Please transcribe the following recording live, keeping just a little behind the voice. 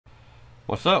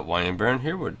What's up, Wayne Barron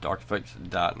here with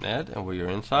DarkEffects.net, and we are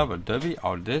inside of Adobe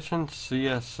Audition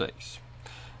CS6.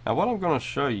 Now what I'm going to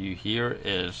show you here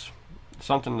is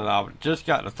something that I just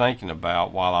got to thinking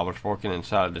about while I was working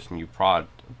inside of this new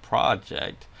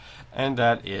project, and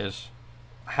that is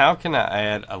how can I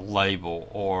add a label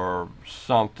or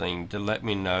something to let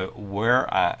me know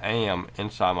where I am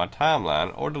inside my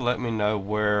timeline, or to let me know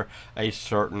where a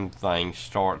certain thing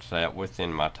starts at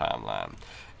within my timeline.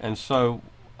 And so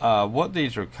what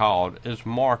these are called is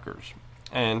markers.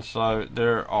 And so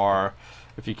there are,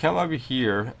 if you come over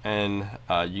here and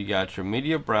you got your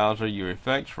media browser, your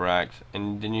effects racks,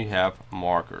 and then you have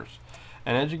markers.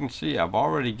 And as you can see, I've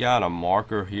already got a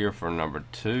marker here for number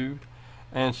 2.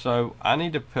 And so I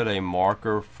need to put a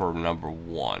marker for number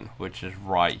 1, which is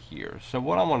right here. So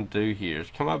what I'm going to do here is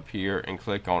come up here and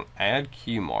click on Add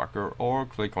Key Marker, or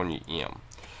click on your M.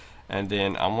 And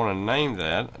then I'm going to name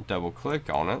that, double click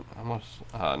on it. I'm going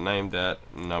to name that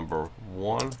number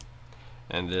 1.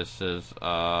 And this is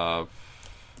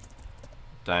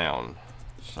downside.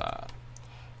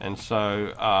 And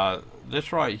so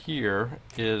this right here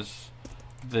is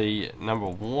the number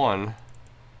 1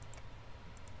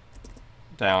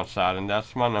 downside, and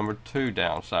that's my number 2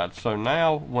 downside. So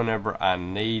now whenever I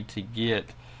need to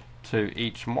get to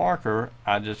each marker,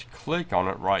 I just click on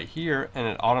it right here and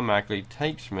it automatically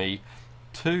takes me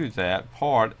to that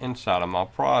part inside of my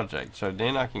project. So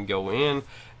then I can go in,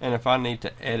 and if I need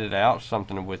to edit out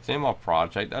something within my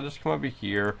project, I just come over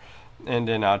here and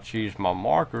then I choose my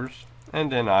markers,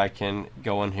 and then I can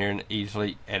go in here and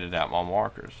easily edit out my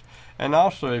markers. And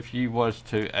also, if you was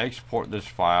to export this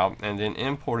file and then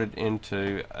import it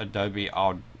into Adobe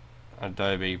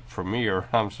Premiere,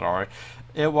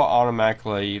 it will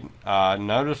automatically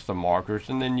notice the markers,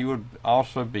 and then you would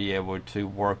also be able to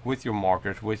work with your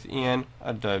markers within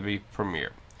Adobe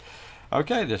Premiere.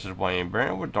 Okay, this is Wayne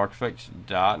Barron with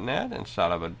DarkEffects.net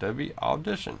inside of Adobe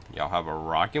Audition. Y'all have a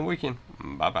rocking weekend.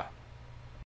 Bye bye.